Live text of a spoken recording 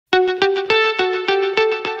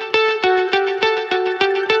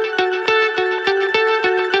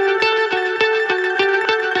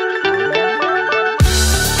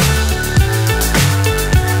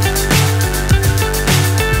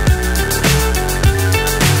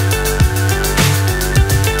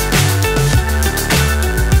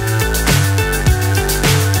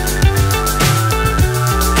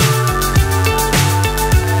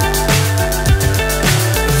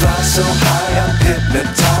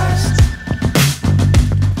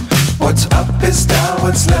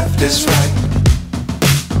what's left is right.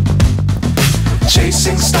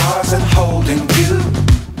 Chasing stars and holding you.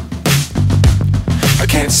 I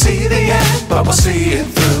can't see the end, but we'll see it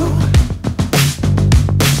through.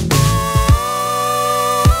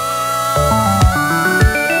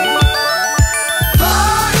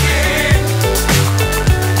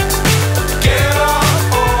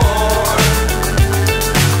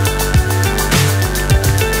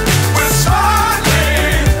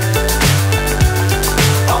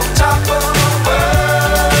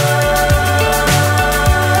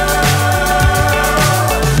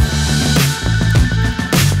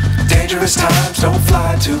 Times don't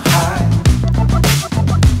fly too high.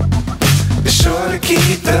 Be sure to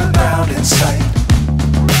keep the ground in sight.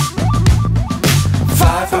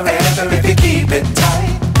 Fly forever if you keep it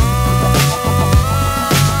tight.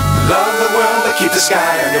 Love the world but keep the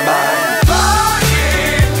sky on your mind.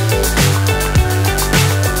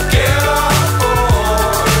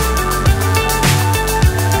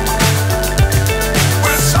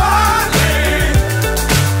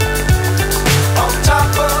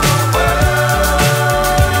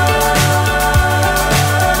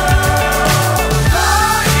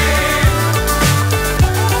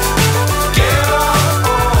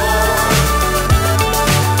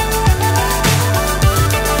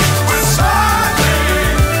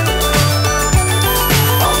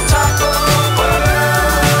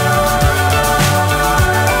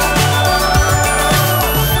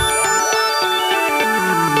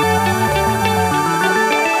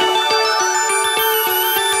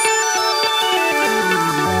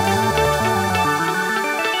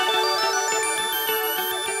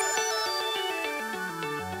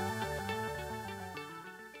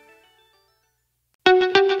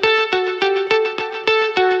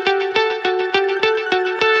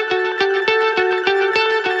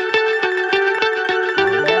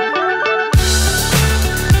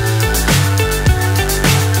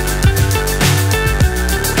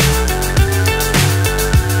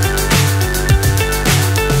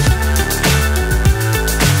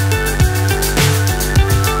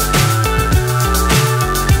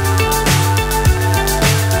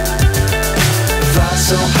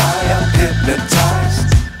 So high I'm hypnotized.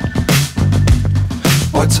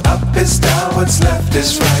 What's up is down, what's left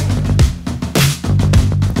is right.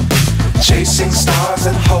 Chasing stars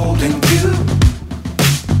and holding you.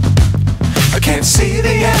 I can't see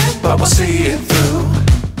the end, but we'll see it through.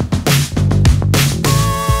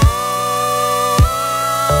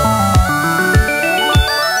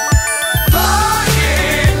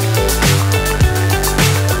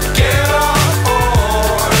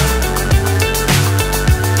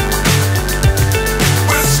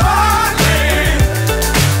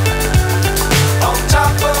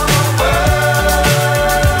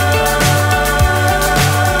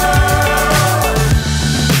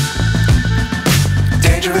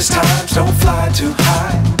 Times don't fly too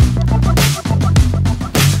high.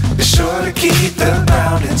 Be sure to keep the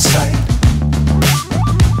ground in sight.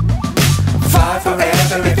 Fly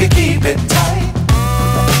forever if you keep it tight.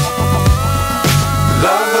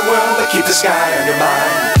 Love the world but keep the sky on your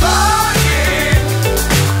mind.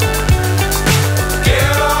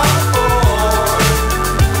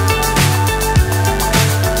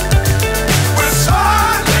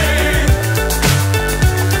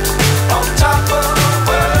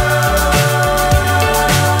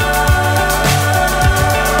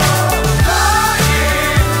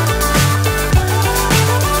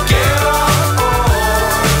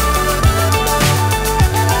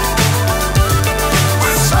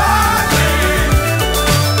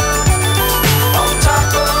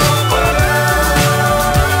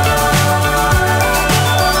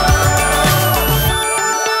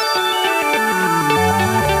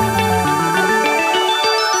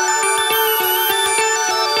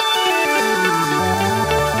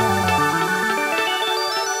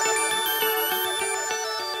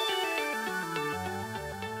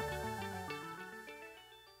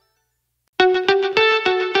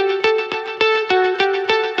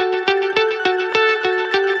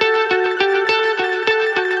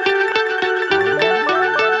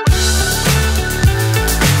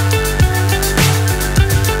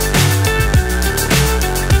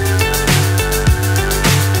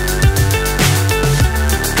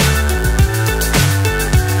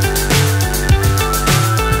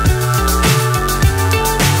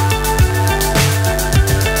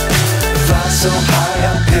 So high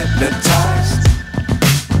I'm hypnotized.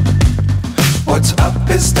 What's up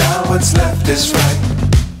is down, what's left is right.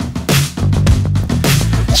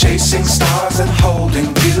 Chasing stars and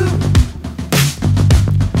holding you.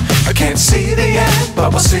 I can't see the end,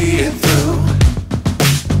 but we'll see it through.